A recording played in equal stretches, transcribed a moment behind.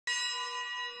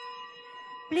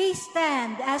Please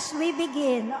stand as we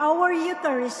begin our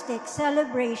Eucharistic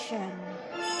celebration.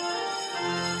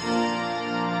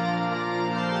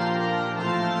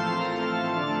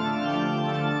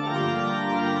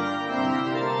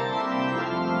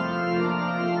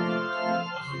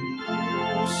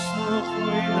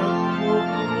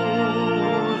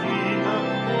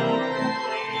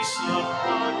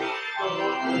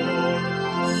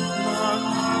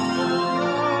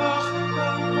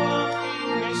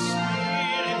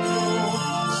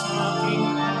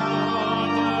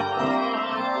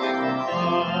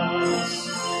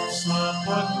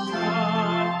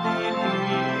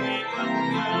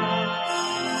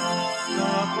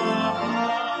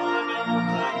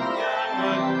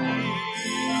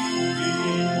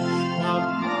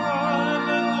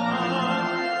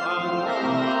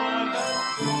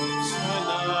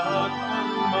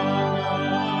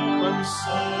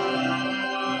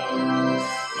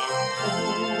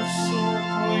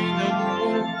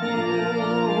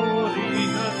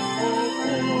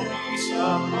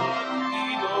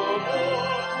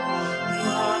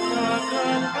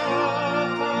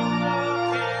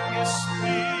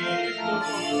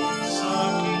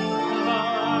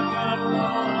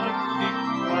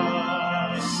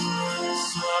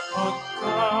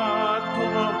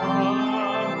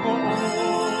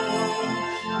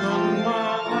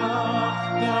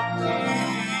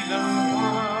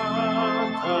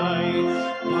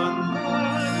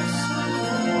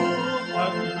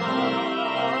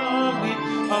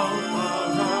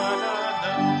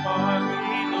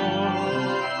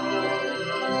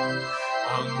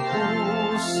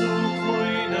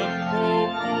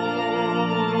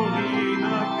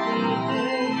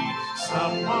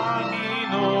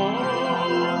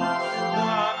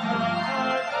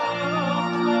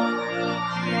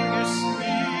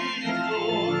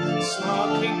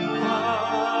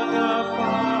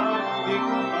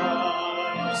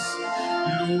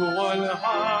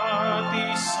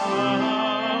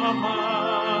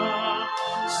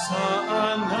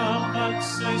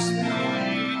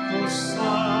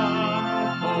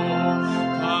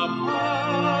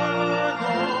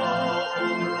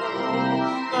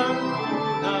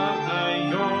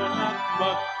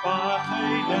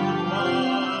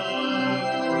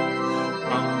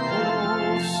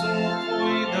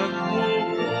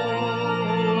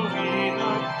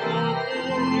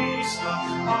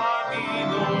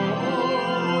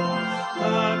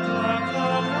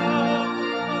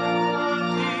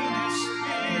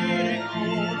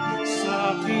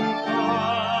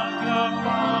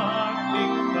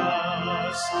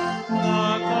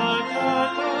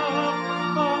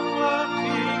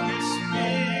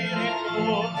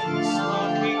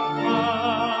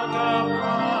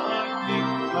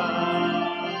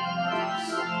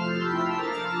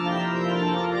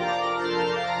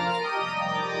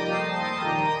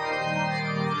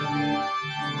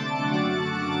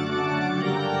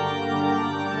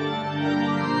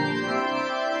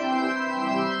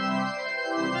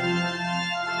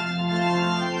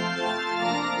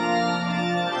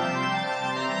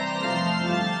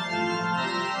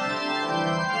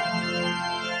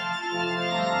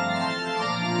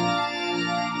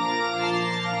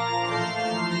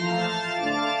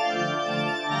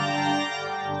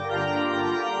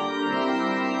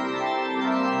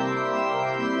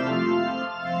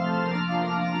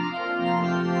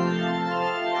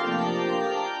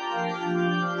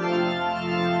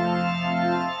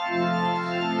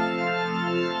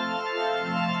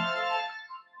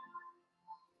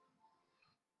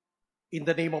 In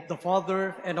the name of the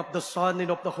Father, and of the Son, and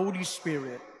of the Holy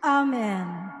Spirit. Amen.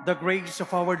 The grace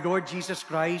of our Lord Jesus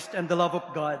Christ, and the love of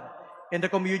God, and the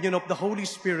communion of the Holy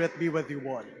Spirit be with you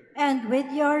all. And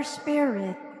with your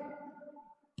spirit.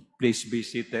 Please be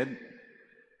seated.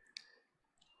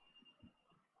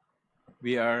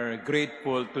 We are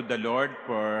grateful to the Lord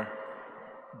for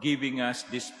giving us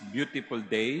this beautiful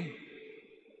day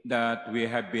that we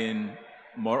have been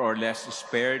more or less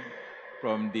spared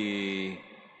from the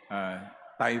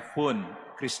Typhoon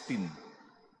Christine.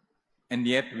 And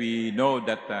yet we know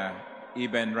that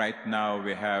even right now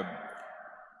we have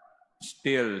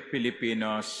still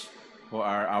Filipinos who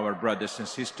are our brothers and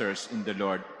sisters in the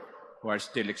Lord who are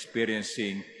still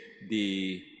experiencing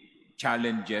the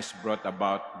challenges brought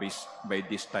about by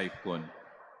this typhoon.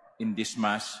 In this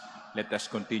Mass, let us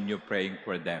continue praying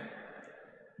for them.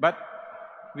 But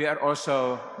we are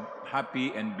also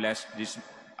happy and blessed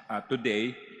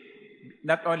today,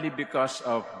 not only because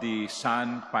of the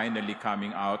sun finally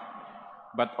coming out,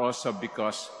 but also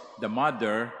because the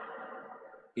mother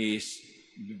is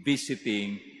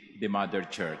visiting the Mother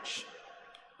Church.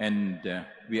 And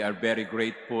we are very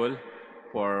grateful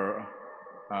for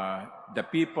the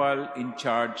people in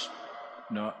charge,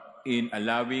 in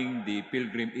allowing the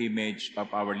pilgrim image of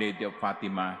Our Lady of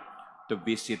Fatima to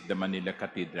visit the Manila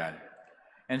Cathedral.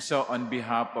 And so on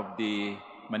behalf of the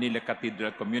Manila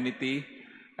Cathedral community,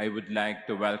 I would like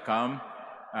to welcome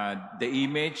the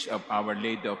image of Our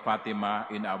Lady of Fatima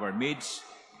in our midst,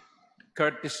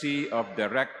 courtesy of the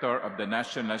Rector of the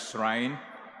National Shrine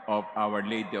of Our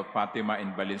Lady of Fatima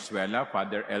in Valenzuela,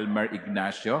 Father Elmer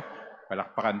Ignacio.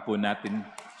 Palakpakan po natin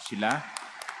sila.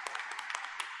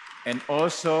 And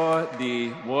also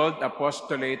the World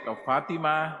Apostolate of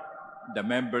Fatima, the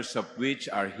members of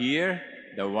which are here,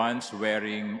 the ones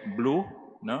wearing blue,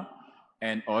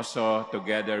 and also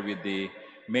together with the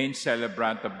main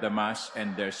celebrant of the Mass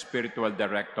and their spiritual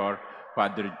director,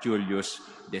 Father Julius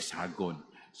de Sagun.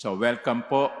 So welcome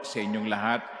po sa inyong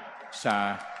lahat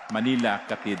sa Manila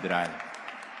Cathedral.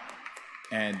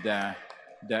 And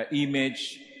the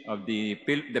image of the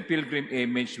pilgrim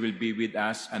image will be with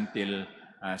us until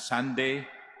Sunday,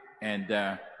 and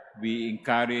we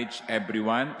encourage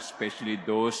everyone, especially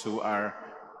those who are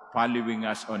following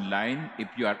us online, if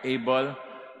you are able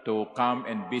to come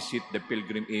and visit the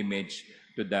pilgrim image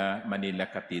to the Manila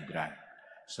Cathedral.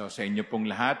 So sa inyo pong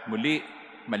lahat, muli,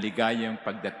 maligayang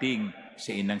pagdating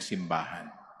sa inang simbahan.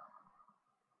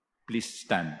 Please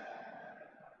stand.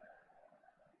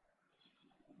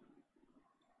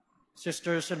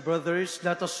 Sisters and brothers,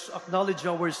 let us acknowledge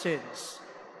our sins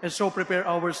and so prepare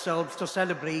ourselves to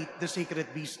celebrate the sacred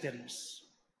mysteries.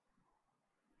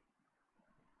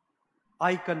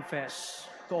 I confess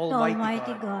to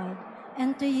Almighty God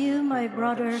and to you, my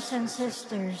brothers and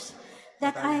sisters,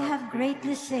 that I have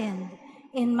greatly sinned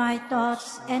in my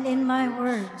thoughts and in my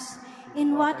words,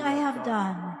 in what I have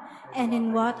done and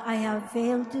in what I have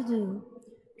failed to do.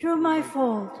 Through my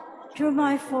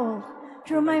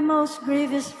most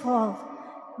grievous fault.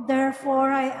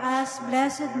 Therefore I ask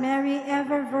Blessed Mary,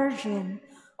 ever Virgin,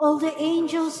 all the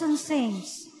angels and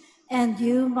saints, and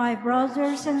you, my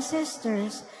brothers and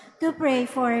sisters, to pray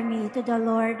for me to the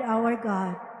Lord our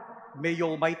God. May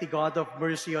Almighty God of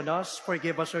mercy on us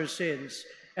forgive us our sins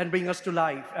and bring us to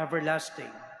life everlasting.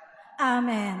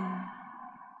 Amen.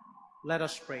 Let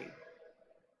us pray.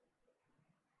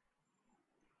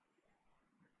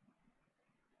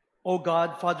 O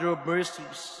God, Father of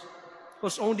mercies,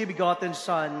 whose only begotten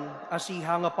Son, as he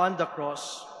hung upon the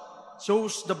cross,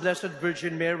 chose the Blessed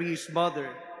Virgin Mary, his mother,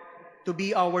 to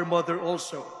be our mother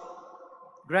also.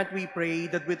 Grant, we pray,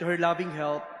 that with her loving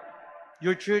help,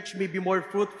 your church may be more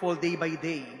fruitful day by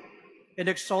day, and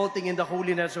exalting in the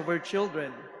holiness of her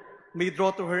children, may draw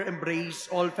to her embrace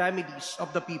all families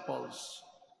of the peoples.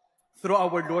 Through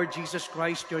our Lord Jesus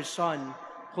Christ, your Son,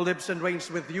 who lives and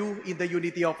reigns with you in the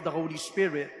unity of the Holy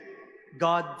Spirit,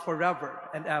 God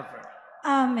forever and ever.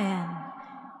 Amen.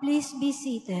 Please be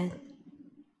seated.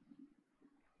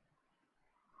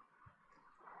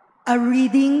 A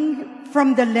reading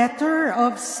from the letter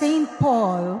of St.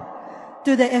 Paul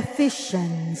to the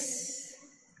Ephesians.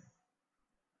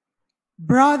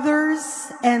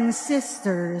 Brothers and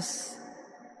sisters,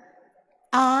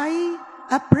 I,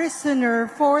 a prisoner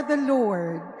for the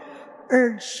Lord,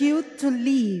 urge you to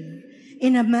live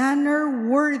in a manner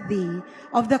worthy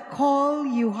of the call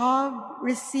you have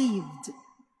received,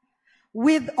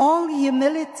 with all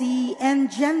humility and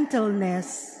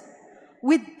gentleness,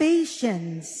 with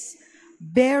patience,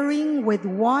 bearing with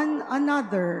one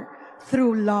another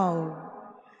through love,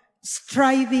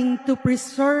 striving to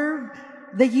preserve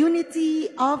the unity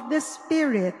of the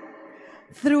Spirit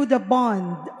through the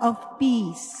bond of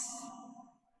peace.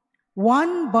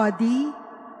 One body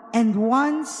and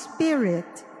one Spirit,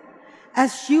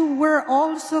 as you were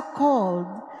also called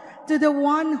to the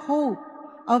one hope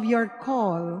of your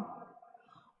call,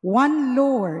 one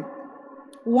Lord,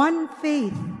 one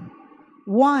faith,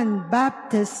 one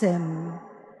baptism,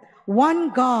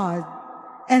 one God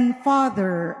and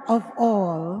Father of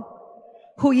all,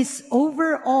 who is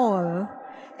over all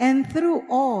and through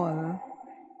all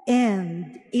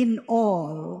and in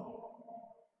all.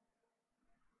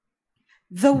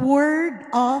 The word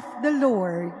of the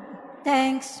Lord.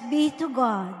 Thanks be to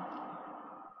God.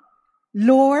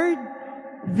 Lord,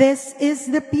 this is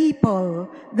the people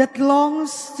that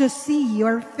longs to see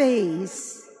your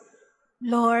face.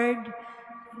 Lord,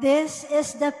 this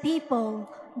is the people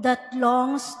that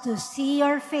longs to see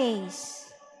your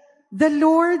face. The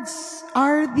Lord's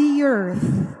are the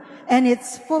earth and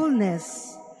its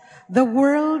fullness, the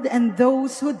world and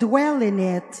those who dwell in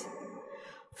it.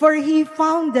 For he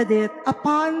founded it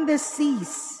upon the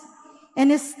seas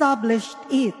and established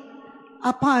it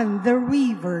upon the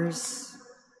rivers.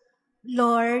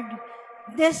 Lord,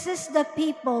 this is the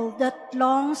people that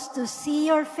longs to see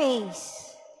your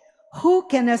face. Who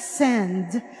can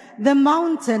ascend the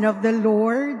mountain of the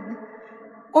Lord,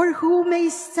 or who may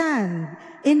stand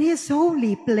in his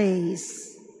holy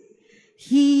place?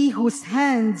 He whose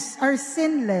hands are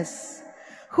sinless,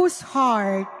 whose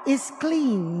heart is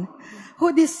clean,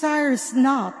 who desires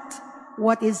not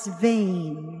what is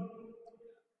vain.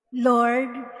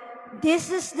 Lord, this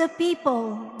is the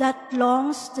people that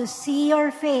longs to see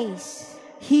your face.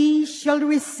 He shall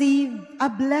receive a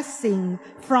blessing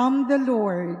from the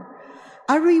Lord,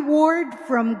 a reward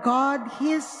from God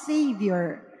his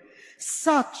Savior.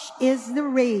 Such is the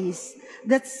race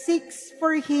that seeks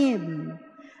for him,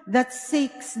 that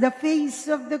seeks the face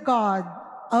of the God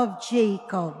of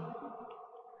Jacob.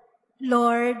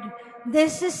 Lord,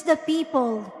 this is the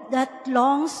people that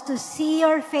longs to see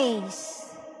your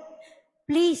face.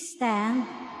 Please stand.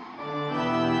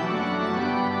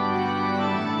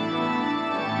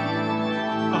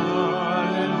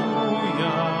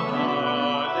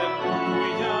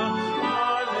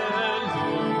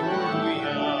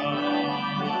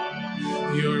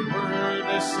 Your word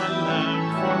is a lamp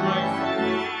for my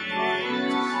feet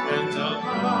and a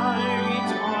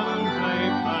light on my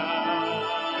path.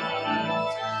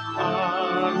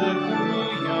 Hallelujah,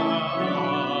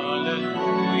 hallelujah,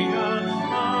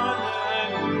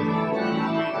 hallelujah.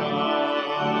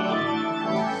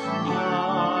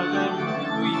 Hallelujah,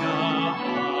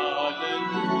 hallelujah,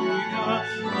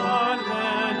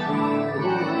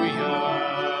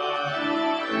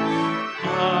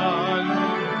 hallelujah.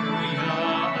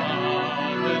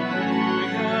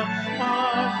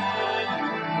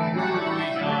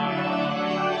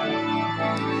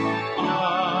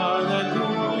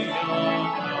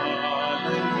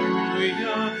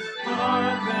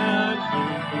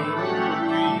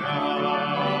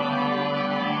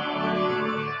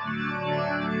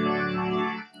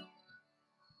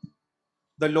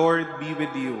 The Lord be with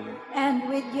you. And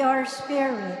with your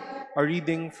spirit. A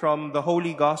reading from the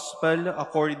Holy Gospel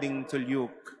according to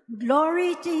Luke.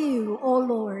 Glory to you, O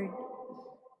Lord.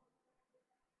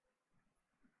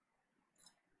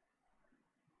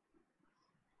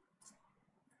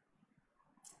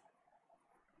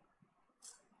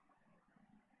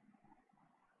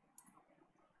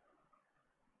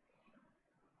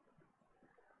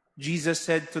 Jesus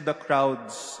said to the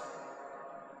crowds,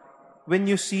 "When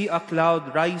you see a cloud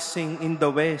rising in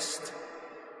the west,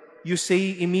 you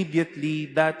say immediately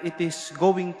that it is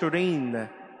going to rain,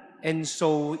 and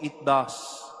so it does.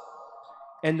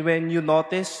 And when you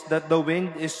notice that the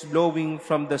wind is blowing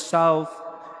from the south,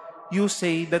 you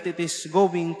say that it is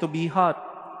going to be hot,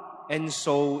 and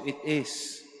so it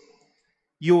is.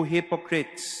 You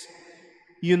hypocrites,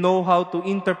 you know how to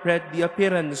interpret the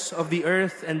appearance of the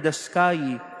earth and the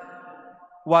sky.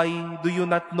 Why do you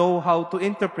not know how to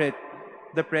interpret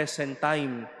the present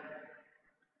time?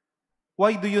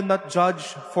 Why do you not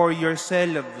judge for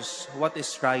yourselves what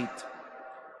is right?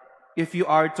 If you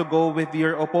are to go with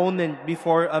your opponent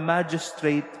before a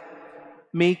magistrate,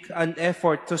 make an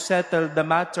effort to settle the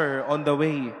matter on the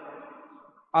way.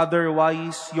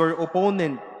 Otherwise, your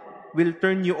opponent will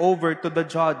turn you over to the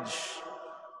judge,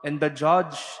 and the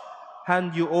judge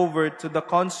hand you over to the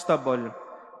constable,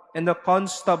 and the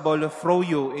constable throw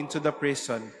you into the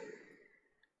prison.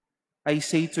 I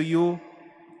say to you,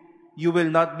 you will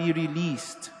not be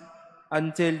released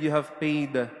until you have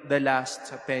paid the last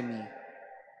penny."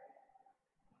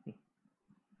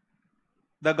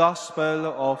 The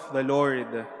Gospel of the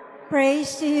Lord.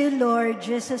 Praise to you, Lord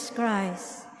Jesus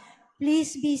Christ.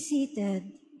 Please be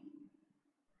seated.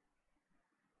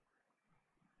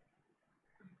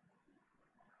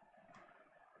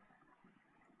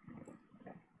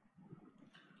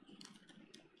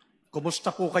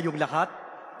 Kumusta po kayong lahat?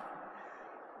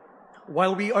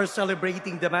 While we are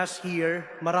celebrating the Mass here,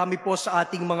 marami po sa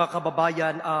ating mga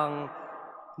kababayan ang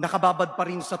nakababad pa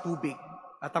rin sa tubig.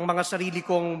 At ang mga sarili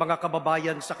kong mga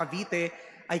kababayan sa Cavite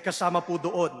ay kasama po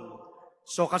doon.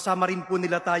 So kasama rin po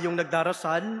nila tayong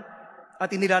nagdarasal at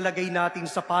inilalagay natin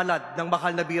sa palad ng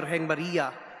mahal na Birheng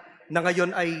Maria na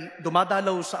ngayon ay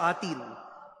dumadalaw sa atin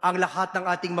ang lahat ng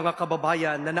ating mga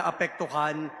kababayan na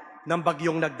naapektuhan ng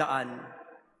bagyong nagdaan.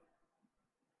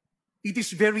 It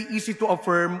is very easy to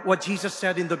affirm what Jesus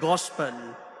said in the Gospel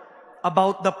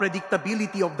about the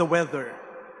predictability of the weather.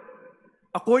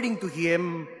 According to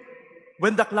him,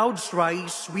 when the clouds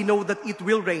rise, we know that it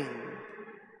will rain.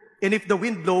 And if the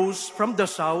wind blows from the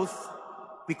south,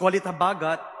 we call it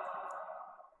habagat,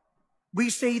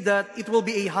 we say that it will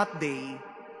be a hot day.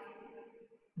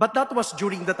 But that was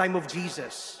during the time of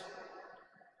Jesus.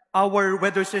 Our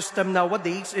weather system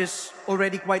nowadays is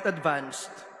already quite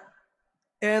advanced.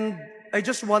 And I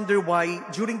just wonder why,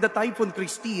 during the Typhoon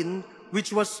Christine,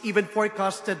 which was even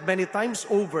forecasted many times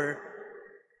over,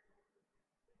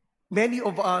 many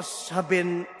of us have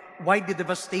been widely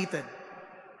devastated,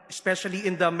 especially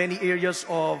in the many areas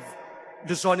of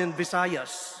Luzon and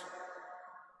Visayas.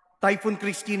 Typhoon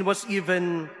Christine was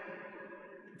even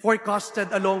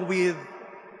forecasted along with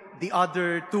the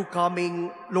other two coming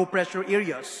low-pressure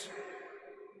areas.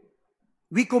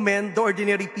 We commend the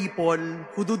ordinary people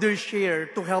who do their share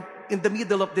to help in the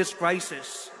middle of this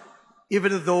crisis,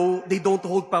 even though they don't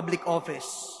hold public office.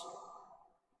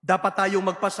 Dapat tayong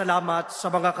magpasalamat sa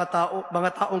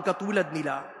mga taong katulad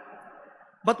nila.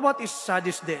 But what is sad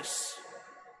is this.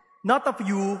 Not a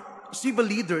few civil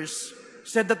leaders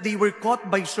said that they were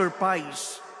caught by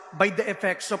surprise by the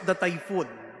effects of the typhoon.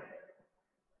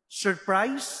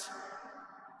 Surprise?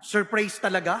 Surprise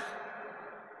talaga?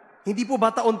 Hindi po ba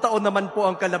taon-taon naman po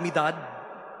ang kalamidad?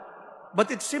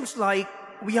 But it seems like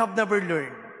we have never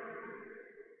learned.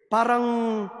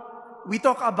 Parang we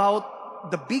talk about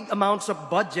the big amounts of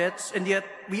budgets and yet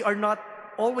we are not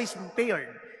always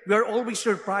prepared. We are always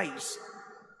surprised.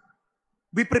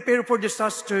 We prepare for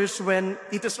disasters when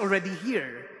it is already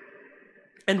here.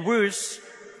 And worse,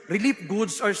 relief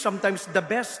goods are sometimes the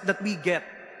best that we get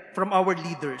from our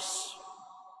leaders.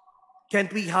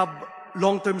 Can't we have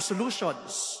long-term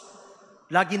solutions?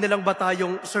 Lagi na lang ba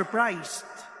tayong surprised?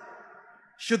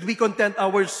 Should we content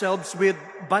ourselves with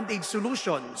band-aid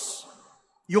solutions?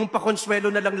 Yung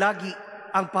pakonsuelo na lang lagi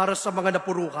ang para sa mga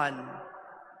napuruhan.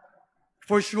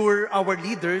 For sure, our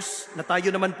leaders, na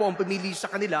tayo naman po ang pumili sa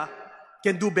kanila,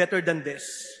 can do better than this.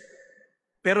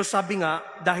 Pero sabi nga,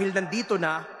 dahil nandito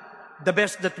na, the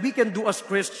best that we can do as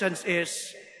Christians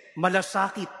is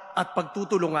malasakit at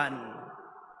pagtutulungan.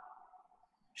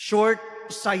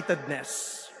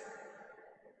 Short-sightedness.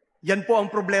 Yan po ang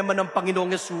problema ng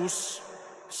Panginoong Yesus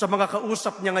sa mga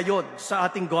kausap niya ngayon sa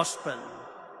ating gospel.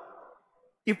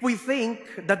 If we think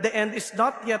that the end is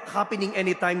not yet happening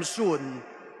anytime soon,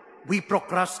 we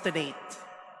procrastinate.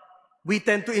 We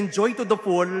tend to enjoy to the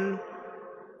full.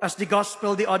 As the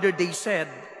gospel the other day said,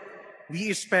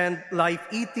 we spend life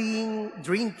eating,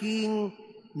 drinking,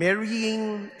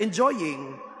 marrying,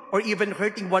 enjoying, or even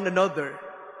hurting one another.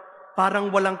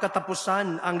 Parang walang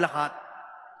katapusan ang lahat.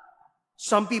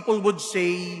 Some people would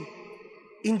say,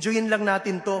 enjoyin lang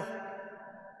natin to.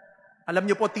 Alam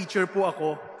niyo po, teacher po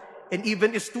ako, and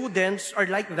even students are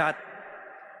like that.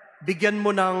 Bigyan mo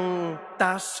ng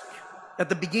task at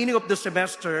the beginning of the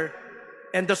semester,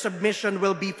 and the submission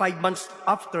will be 5 months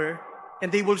after,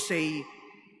 and they will say,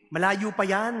 malayo pa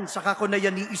yan, saka ko na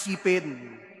yan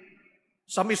iisipin.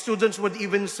 Some students would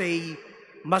even say,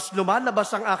 mas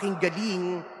lumalabas ang aking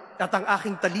galing at ang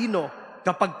aking talino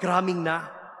kapag cramming na.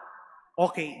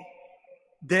 Okay.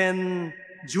 Then,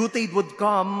 due date would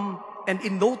come, and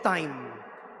in no time,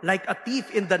 like a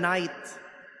thief in the night,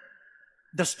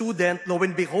 the student, lo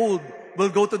and behold,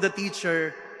 will go to the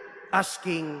teacher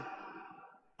asking,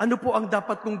 ano po ang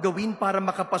dapat kong gawin para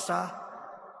makapasa?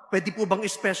 Pwede po bang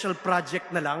special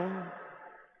project na lang?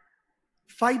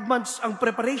 5 months ang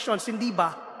preparations, hindi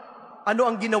ba? Ano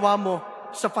ang ginawa mo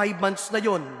sa 5 months na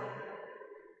yon?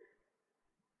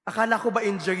 Akala ko ba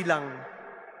enjoy lang?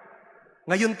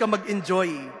 Ngayon ka mag-enjoy,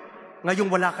 ngayong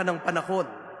wala ka ng panahon.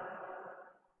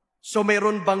 So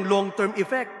mayroon bang long-term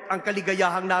effect ang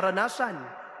kaligayahang naranasan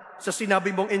sa sinabi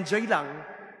mong enjoy lang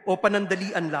o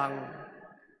panandalian lang?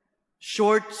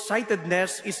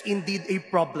 Short-sightedness is indeed a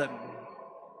problem.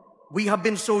 We have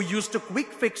been so used to quick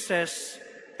fixes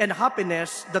and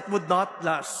happiness that would not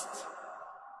last.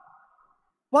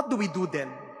 What do we do then?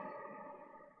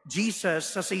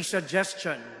 Jesus has a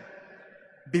suggestion.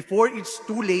 Before it's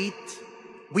too late,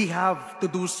 we have to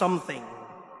do something.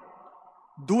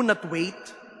 Do not wait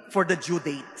for the due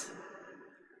date.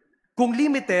 Kung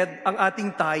limited ang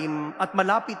ating time at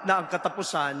malapit na ang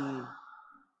katapusan,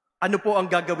 ano po ang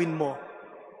gagawin mo?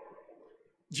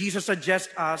 Jesus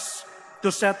suggests us to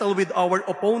settle with our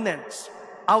opponents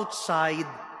outside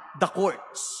the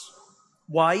courts.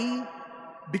 Why?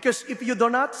 Because if you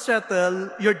do not settle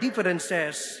your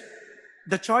differences,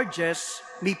 the charges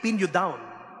may pin you down.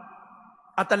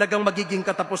 At talagang magiging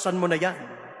katapusan mo na yan.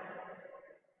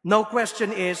 Now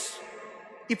question is,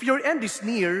 if your end is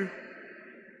near,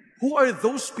 who are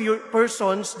those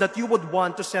persons that you would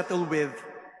want to settle with?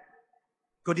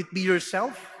 Could it be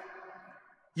yourself?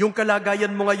 Yung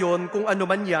kalagayan mo ngayon, kung ano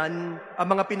man yan, ang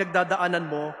mga pinagdadaanan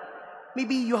mo,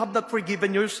 maybe you have not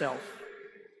forgiven yourself.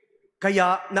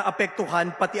 Kaya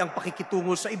naapektuhan pati ang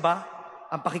pakikitungo sa iba,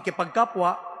 ang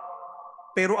pakikipagkapwa,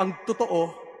 pero ang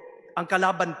totoo, ang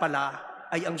kalaban pala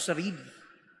ay ang sarili.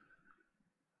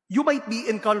 You might be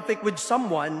in conflict with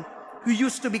someone who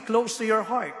used to be close to your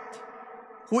heart,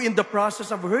 who in the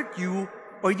process have hurt you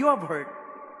or you have hurt?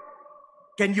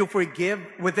 Can you forgive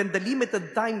within the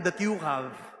limited time that you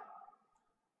have?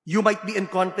 You might be in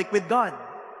conflict with God,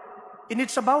 and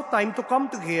it's about time to come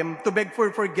to Him to beg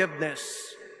for forgiveness.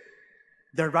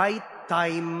 The right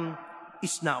time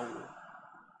is now.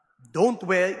 Don't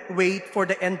wait for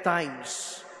the end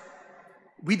times.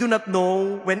 We do not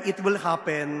know when it will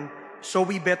happen, so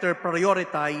we better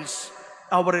prioritize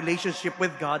our relationship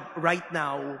with God right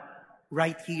now,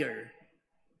 right here.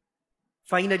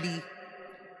 Finally,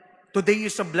 today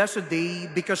is a blessed day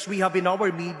because we have in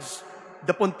our midst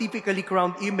the pontifically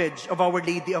crowned image of Our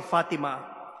Lady of Fatima.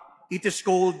 It is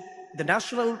called the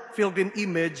National Pilgrim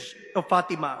Image of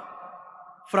Fatima,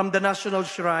 from the National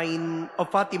Shrine of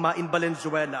Fatima in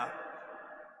Valenzuela.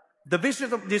 The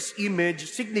visit of this image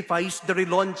signifies the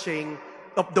relaunching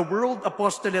of the World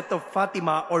Apostolate of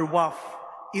Fatima, or WAF,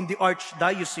 in the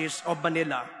Archdiocese of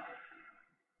Manila.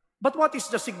 But what is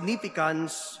the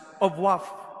significance of WAF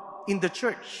in the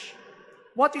Church?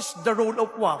 What is the role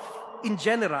of WAF in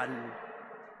general?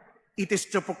 It is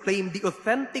to proclaim the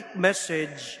authentic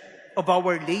message of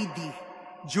Our Lady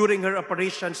during her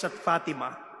apparitions at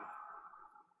Fatima.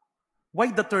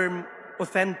 Why the term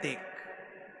authentic?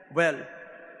 Well,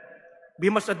 we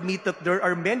must admit that there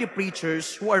are many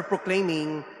preachers who are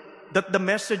proclaiming that the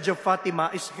message of Fatima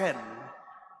is hell.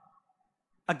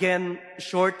 Again,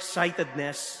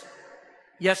 short-sightedness.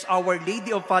 Yes, Our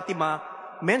Lady of Fatima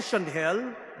mentioned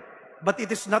hell, but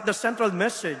it is not the central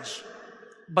message,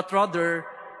 but rather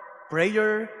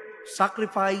prayer,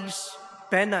 sacrifice,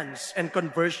 penance, and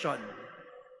conversion,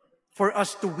 for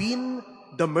us to win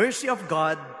the mercy of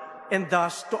God and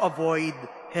thus to avoid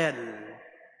hell.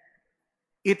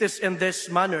 It is in this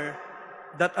manner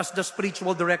that, as the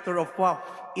spiritual director of WAF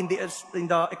in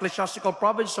the ecclesiastical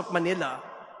province of Manila,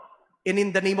 and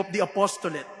in the name of the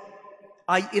Apostolate,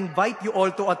 I invite you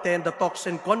all to attend the talks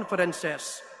and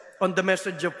conferences on the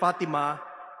message of Fatima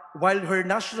while her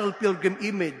national pilgrim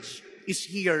image is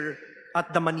here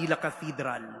at the Manila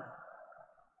Cathedral.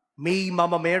 May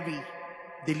Mama Mary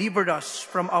deliver us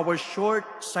from our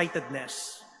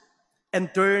short-sightedness and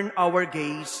turn our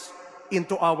gaze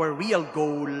into our real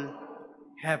goal,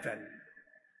 heaven.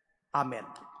 Amen.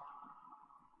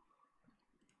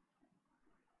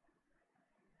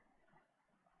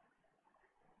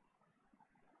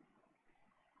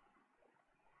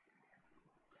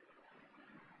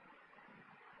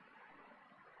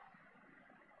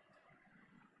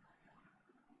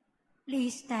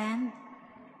 Please stand.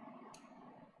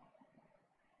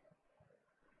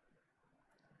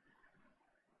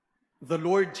 The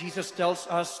Lord Jesus tells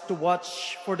us to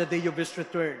watch for the day of His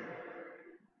return.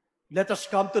 Let us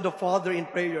come to the Father in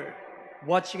prayer,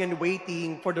 watching and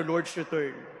waiting for the Lord's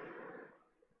return.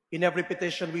 In every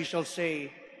petition we shall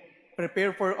say,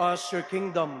 prepare for us your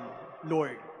kingdom,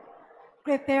 Lord.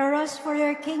 Prepare us for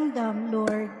your kingdom,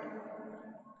 Lord.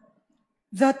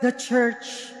 That the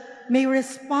Church may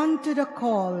respond to the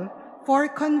call for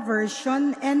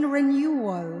conversion and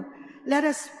renewal, let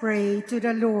us pray to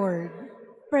the Lord.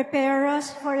 Prepare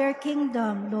us for your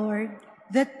kingdom, Lord.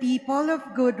 That people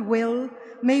of goodwill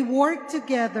may work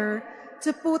together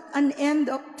to put an end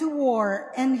to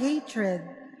war and hatred,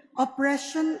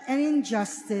 oppression and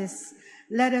injustice,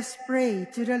 let us pray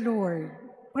to the Lord.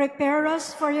 Prepare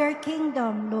us for your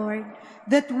kingdom, Lord.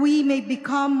 That we may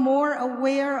become more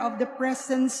aware of the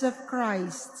presence of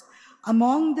Christ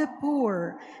among the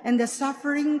poor and the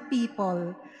suffering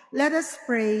people, let us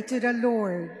pray to the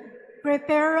Lord.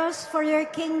 Prepare us for your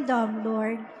kingdom,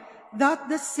 Lord. That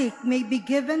the sick may be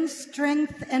given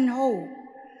strength and hope,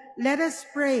 let us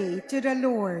pray to the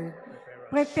Lord.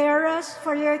 Prepare us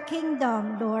for your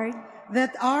kingdom, Lord.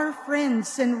 That our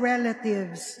friends and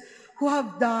relatives who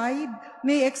have died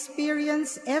may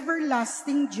experience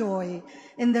everlasting joy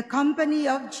in the company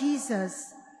of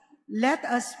Jesus, let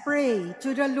us pray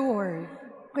to the Lord.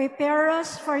 Prepare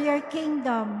us for your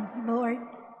kingdom, Lord.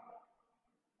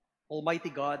 Almighty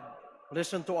God,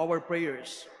 listen to our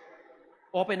prayers.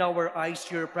 Open our eyes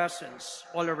to your presence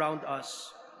all around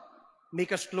us.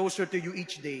 Make us closer to you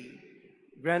each day.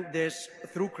 Grant this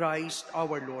through Christ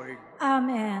our Lord.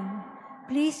 Amen.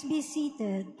 Please be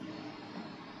seated.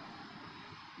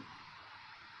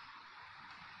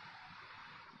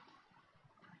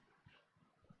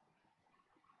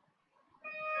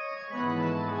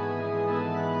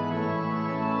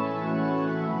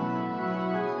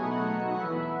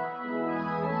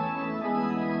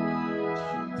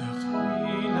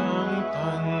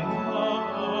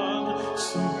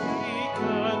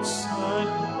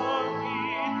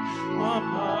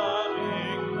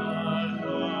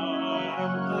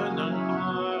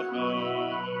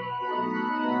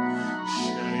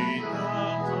 Share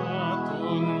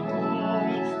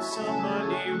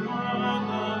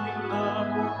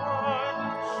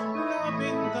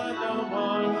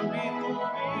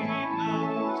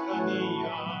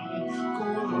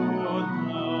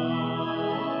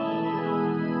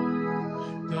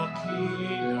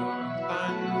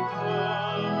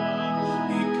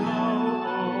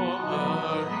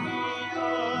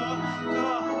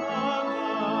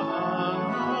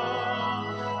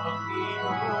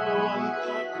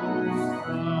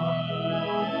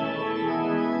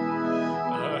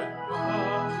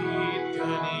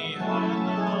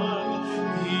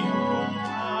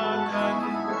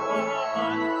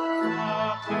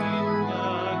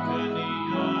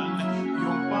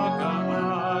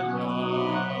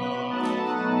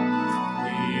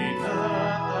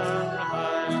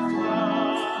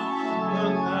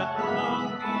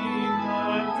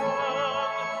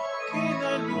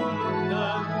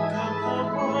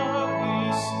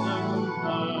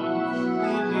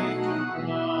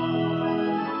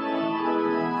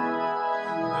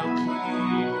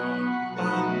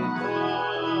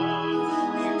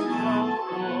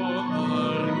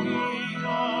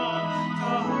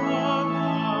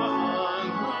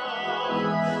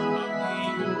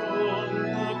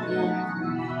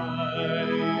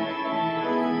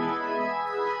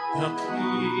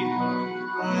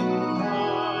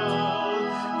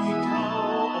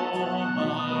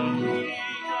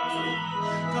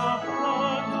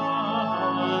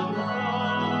tahanan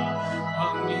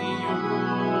ang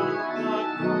iyong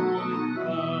tagumpay.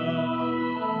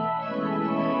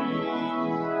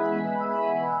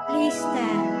 Please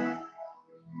stand.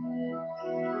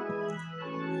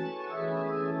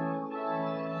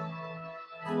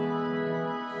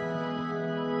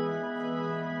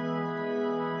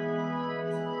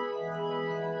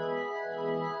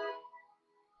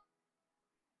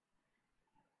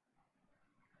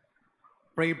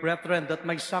 Pray, brethren, that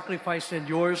my sacrifice and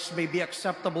yours may be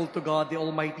acceptable to God, the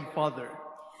Almighty Father.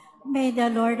 May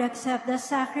the Lord accept the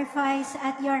sacrifice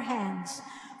at your hands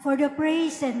for the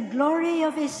praise and glory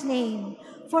of his name,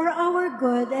 for our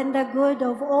good and the good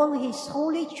of all his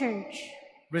holy church.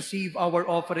 Receive our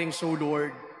offerings, O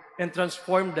Lord, and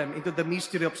transform them into the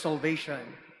mystery of salvation,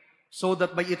 so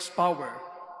that by its power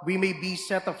we may be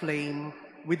set aflame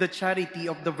with the charity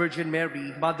of the Virgin Mary,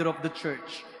 Mother of the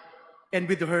Church, and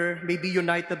with her may be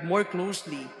united more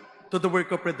closely to the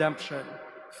work of redemption,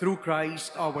 through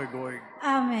Christ our Lord.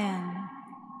 Amen.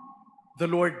 The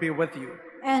Lord be with you.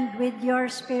 And with your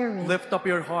spirit. Lift up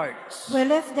your hearts. We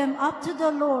lift them up to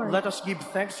the Lord. Let us give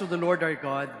thanks to the Lord our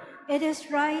God. It is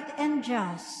right and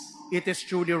just. It is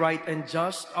truly right and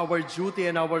just, our duty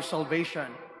and our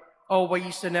salvation,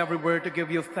 always and everywhere to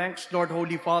give you thanks, Lord,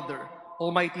 Holy Father,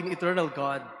 Almighty and eternal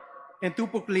God, and to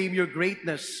proclaim your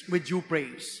greatness with due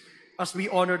praise, as we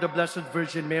honor the Blessed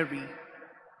Virgin Mary.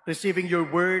 Receiving your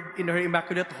word in her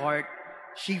immaculate heart,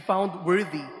 she found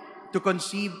worthy to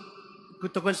conceive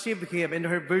him in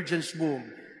her virgin's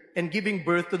womb, and giving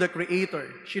birth to the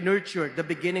Creator, she nurtured the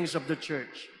beginnings of the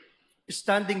Church.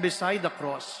 Standing beside the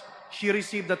cross, she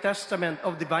received the testament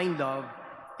of divine love,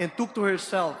 and took to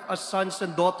herself as sons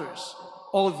and daughters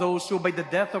all those who by the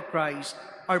death of Christ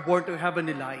are born to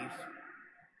heavenly life.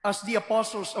 As the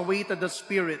apostles awaited the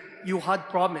Spirit you had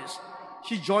promised,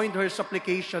 she joined her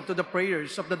supplication to the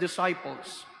prayers of the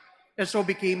disciples, and so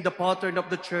became the pattern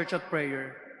of the Church at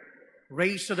prayer.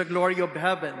 Raised to the glory of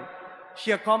heaven,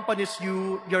 she accompanies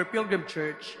you, your pilgrim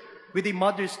church, with a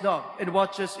mother's love, and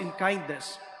watches in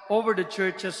kindness over the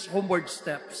Church's homeward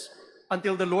steps,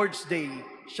 until the Lord's day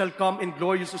shall come in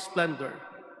glorious splendor.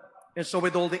 And so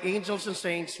with all the angels and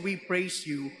saints we praise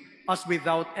you, as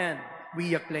without end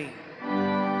we acclaim.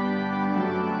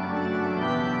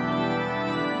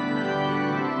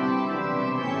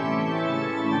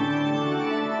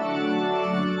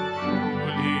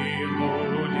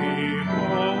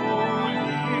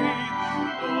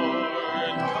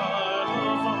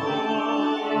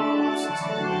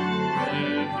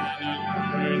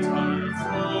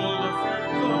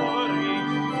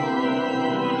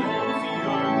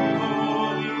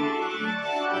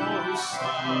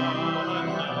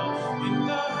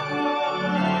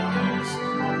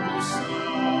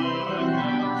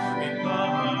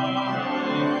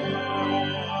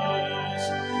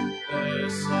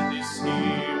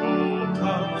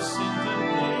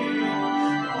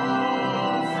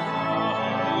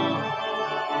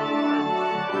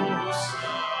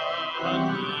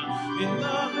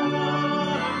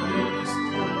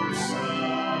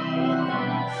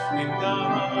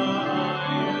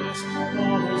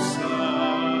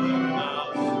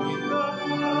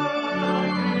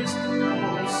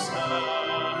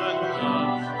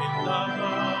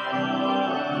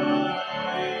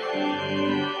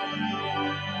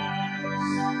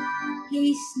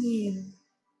 Please kneel.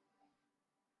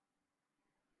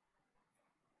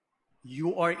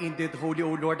 You are indeed holy,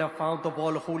 O Lord, the fount of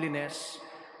all holiness.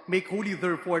 Make holy,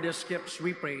 therefore, the gifts,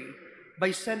 we pray,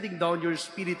 by sending down your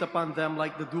Spirit upon them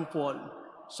like the dewfall,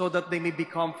 so that they may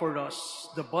become for us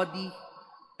the body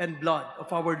and blood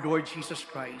of our Lord Jesus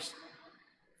Christ.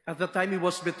 At the time he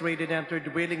was betrayed and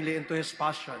entered willingly into his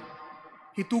passion,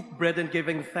 he took bread and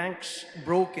giving thanks,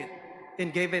 broke it,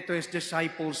 and gave it to his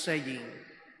disciples, saying,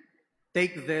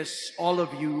 "Take this, all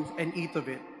of you, and eat of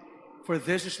it, for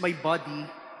this is my body,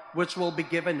 which will be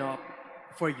given up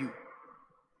for you."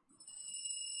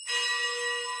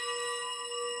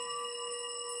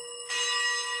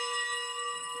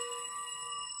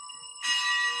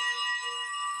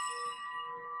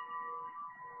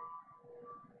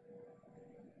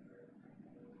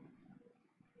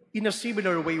 In a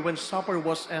similar way, when supper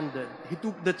was ended, he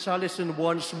took the chalice and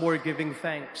once more giving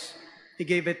thanks, he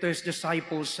gave it to his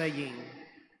disciples, saying,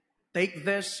 "Take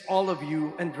this, all of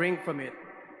you, and drink from it,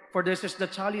 for this is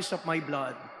the chalice of my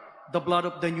blood, the blood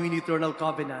of the new and eternal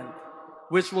covenant,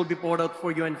 which will be poured out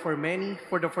for you and for many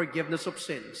for the forgiveness of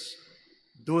sins.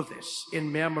 Do this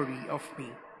in memory of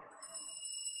me."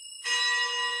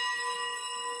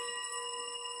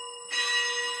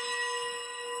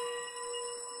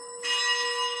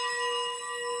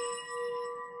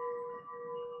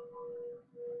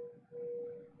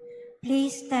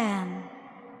 Please stand.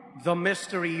 The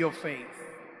mystery of faith.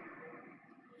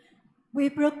 We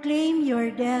proclaim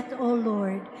your death, O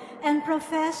Lord, and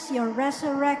profess your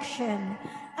resurrection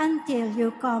until you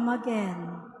come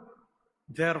again.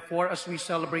 Therefore, as we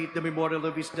celebrate the memorial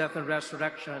of his death and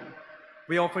resurrection,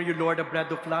 we offer you, Lord, the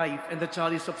bread of life and the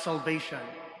chalice of salvation,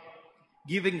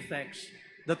 giving thanks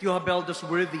that you have held us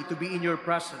worthy to be in your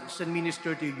presence and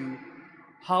minister to you.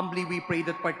 Humbly we pray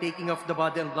that partaking of the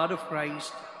body and blood of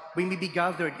Christ, we may be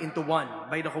gathered into one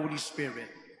by the Holy Spirit.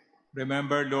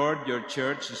 Remember, Lord, your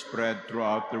church spread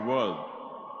throughout the world,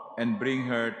 and bring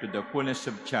her to the fullness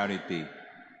of charity,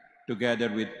 together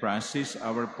with Francis,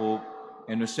 our Pope,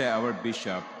 and Jose, our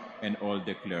Bishop, and all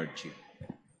the clergy.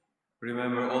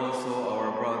 Remember also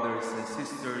our brothers and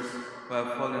sisters who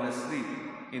have fallen asleep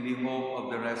in the hope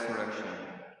of the resurrection,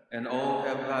 and all who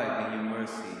have died in your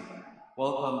mercy.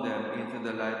 Welcome them into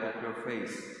the light of your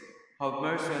face. Have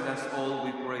mercy on us all,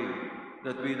 we pray,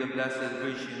 that with the Blessed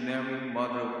Virgin Mary,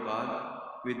 Mother of God,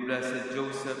 with Blessed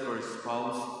Joseph, her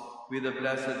spouse, with the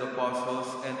blessed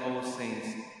apostles and all saints,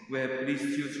 who have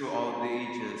pleased you throughout the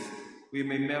ages, we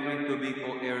may merit to be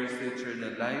co-heirs to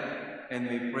eternal life, and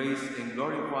may praise and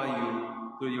glorify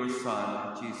you through your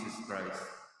Son, Jesus Christ.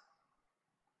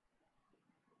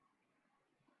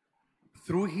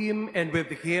 Through him, and with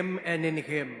him, and in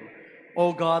him,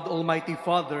 O God, Almighty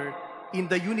Father, in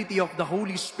the unity of the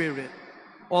Holy Spirit,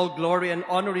 all glory and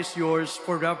honor is yours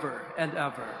forever and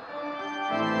ever.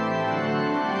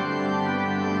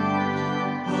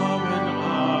 Amen,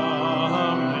 amen,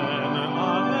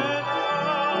 amen,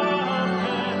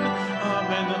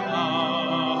 amen, amen,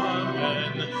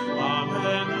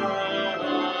 amen, amen.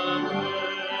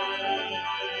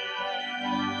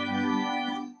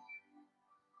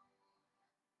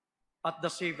 At the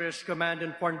Savior's command,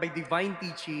 informed by divine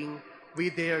teaching, we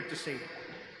dare to say,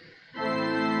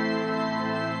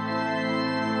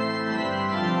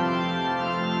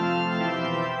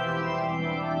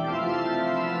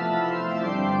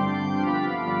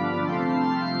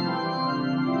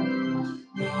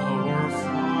 Our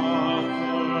Father,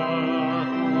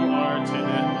 who art in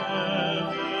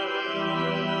heaven,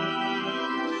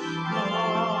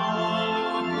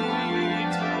 hallowed be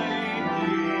thy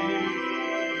name.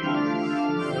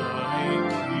 Thy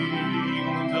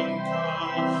kingdom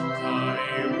come,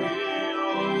 thy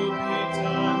will be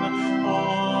done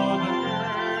on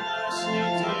earth as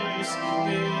it is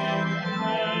in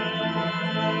heaven.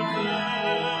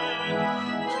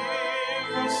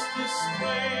 Give us this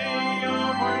day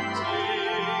our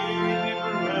daily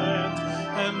bread,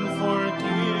 and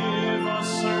forgive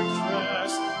us our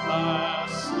trespasses,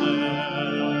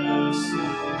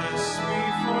 as we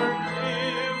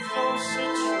forgive those who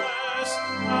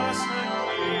trespass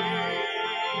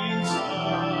against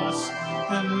us.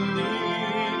 And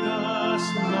lead us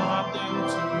not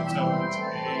into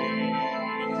temptation,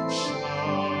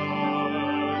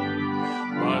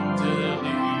 but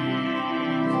deliver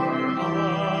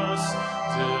us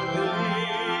from evil.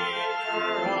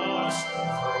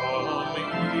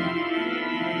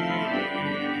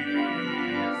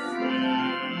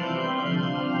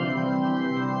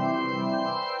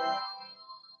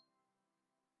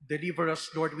 deliver us,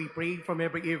 Lord, we pray, from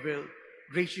every evil.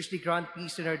 Graciously grant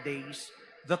peace in our days,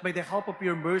 that by the help of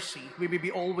your mercy we may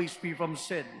be always free from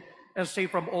sin and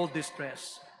safe from all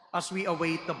distress, as we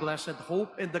await the blessed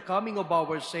hope and the coming of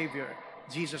our Savior,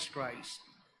 Jesus Christ.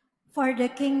 For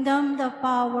the kingdom, the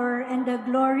power, and the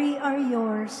glory are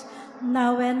yours,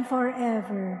 now and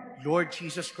forever. Lord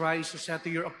Jesus Christ, who said to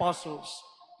your apostles,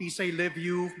 "Peace I leave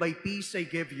you, my peace I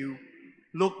give you,"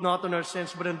 look not on our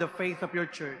sins, but on the faith of your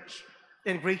church,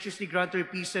 and graciously grant her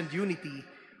peace and unity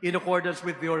in accordance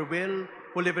with your will,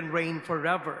 who live and reign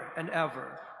forever and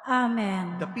ever.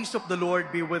 Amen. The peace of the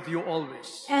Lord be with you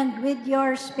always. And with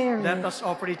your spirit. Let us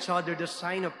offer each other the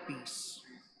sign of peace.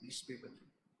 Peace be with you.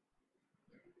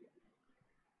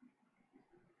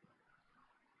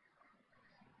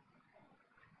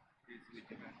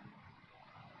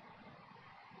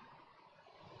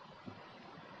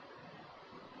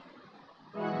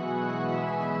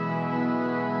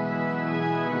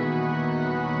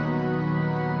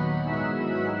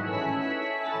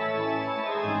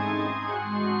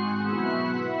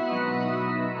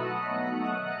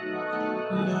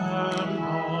 Lamb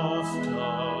of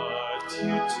God,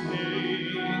 you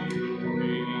take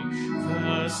away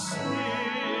the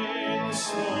sins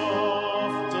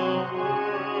of the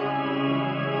world.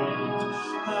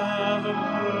 Have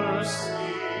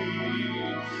mercy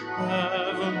on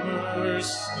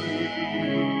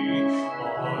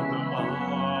us.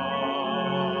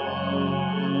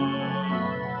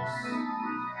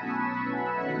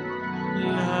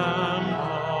 Lamb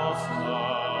of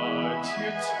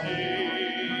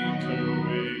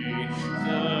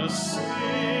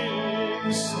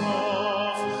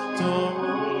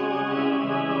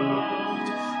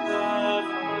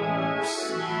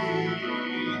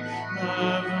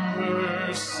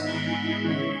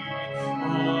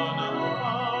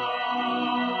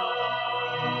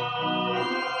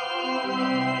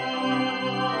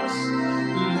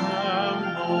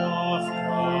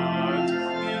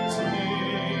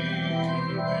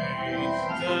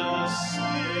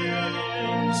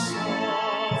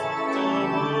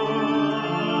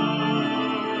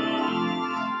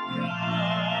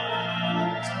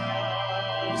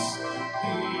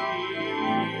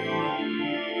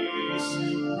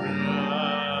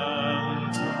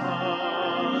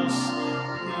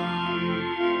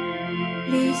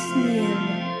Please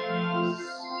kneel.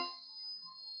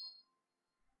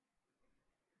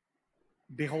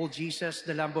 Behold Jesus,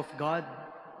 the Lamb of God.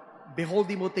 Behold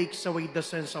him who takes away the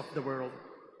sins of the world.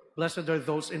 Blessed are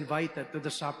those invited to the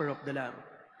supper of the Lamb.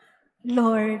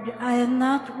 Lord, I am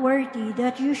not worthy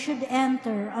that you should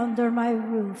enter under my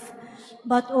roof,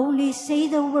 but only say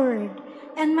the word,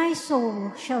 and my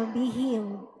soul shall be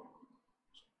healed.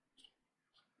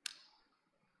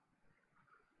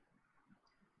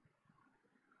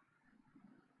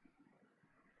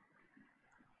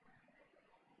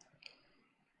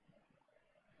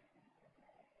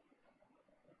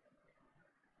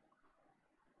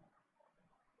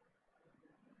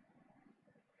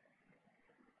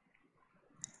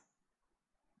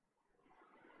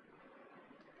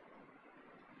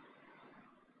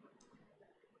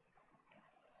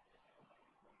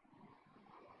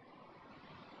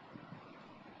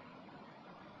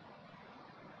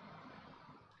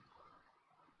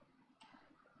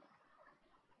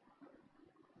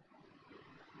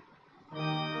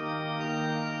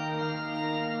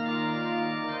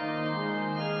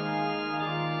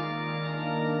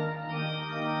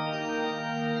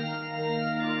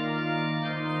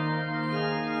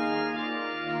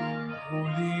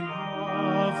 Holy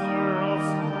Mother of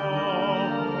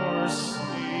our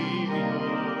Savior,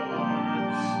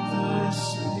 the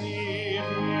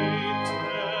Spirit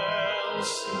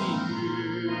tells me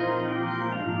you.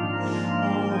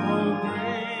 Oh, how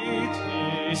great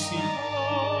is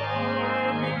your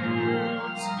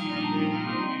beauty,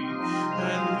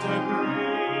 and the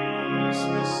grace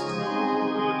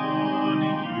bestowed on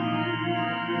you.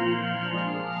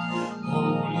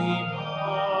 Holy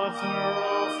Mother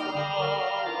of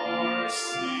our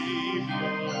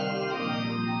Savior,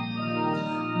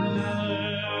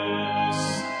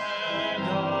 blessed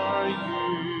are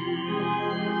you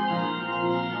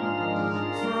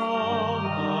from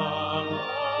among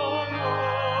all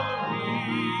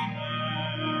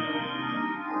women.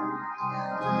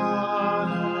 God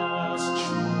has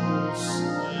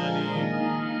chosen you.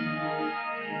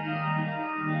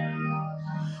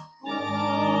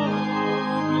 Oh,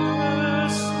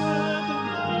 blessed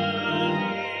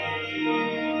Mary,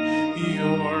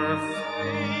 your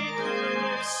faith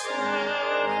is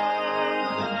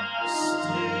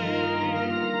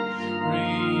everlasting,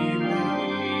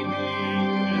 remaining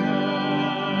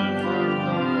ever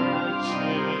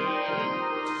virgin.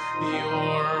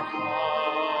 Your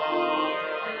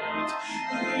heart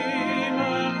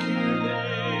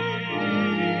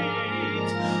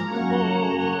immaculate.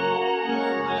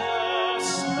 Oh,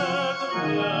 blessed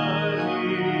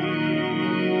Mary,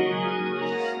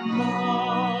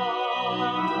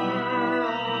 Mother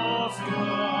of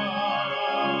God,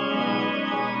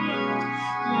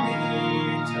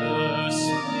 lead us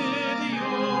with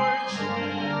your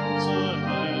gentle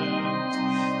hand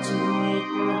to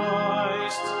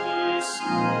Christ his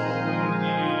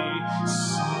only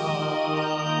Son.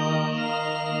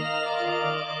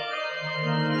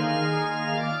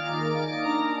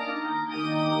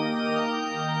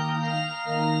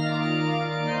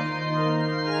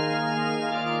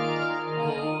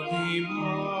 Holy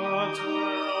Mother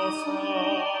of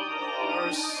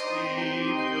our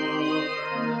Savior,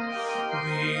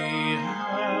 we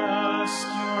ask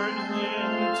your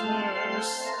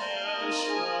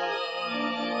intercession.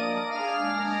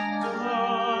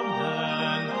 Come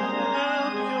and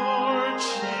help your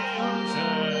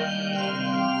children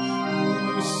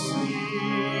who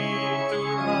seek to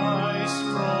rise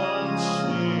from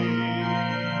shame.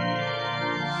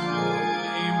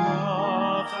 Holy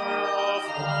Mother of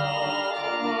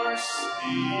our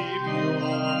Savior,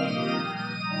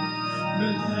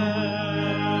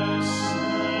 blessed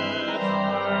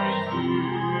are you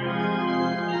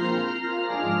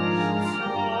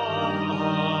from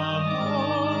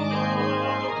among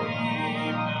all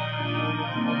women.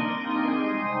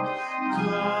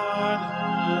 God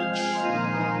had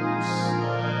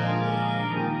chosen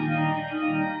you.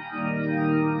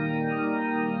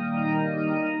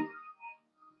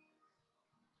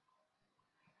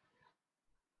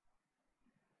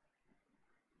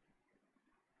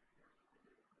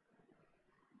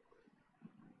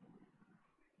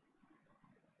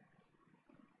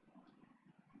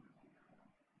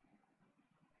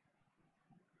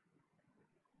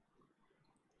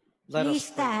 Let Please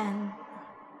us pray. stand.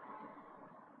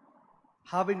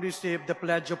 Having received the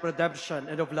pledge of redemption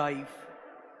and of life,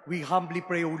 we humbly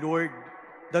pray, O Lord,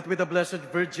 that with the Blessed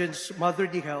Virgin's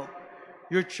motherly help,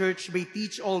 your church may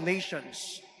teach all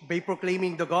nations by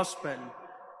proclaiming the gospel,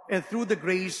 and through the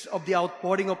grace of the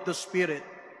outpouring of the Spirit,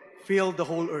 fill the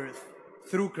whole earth.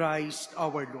 Through Christ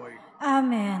our Lord.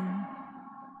 Amen.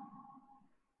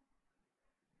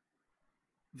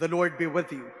 The Lord be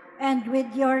with you. And with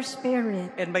your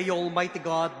spirit. And may Almighty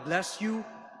God bless you,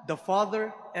 the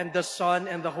Father, and the Son,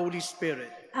 and the Holy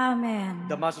Spirit. Amen.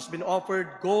 The Mass has been offered.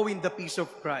 Go in the peace of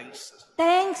Christ.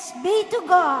 Thanks be to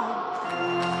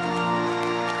God.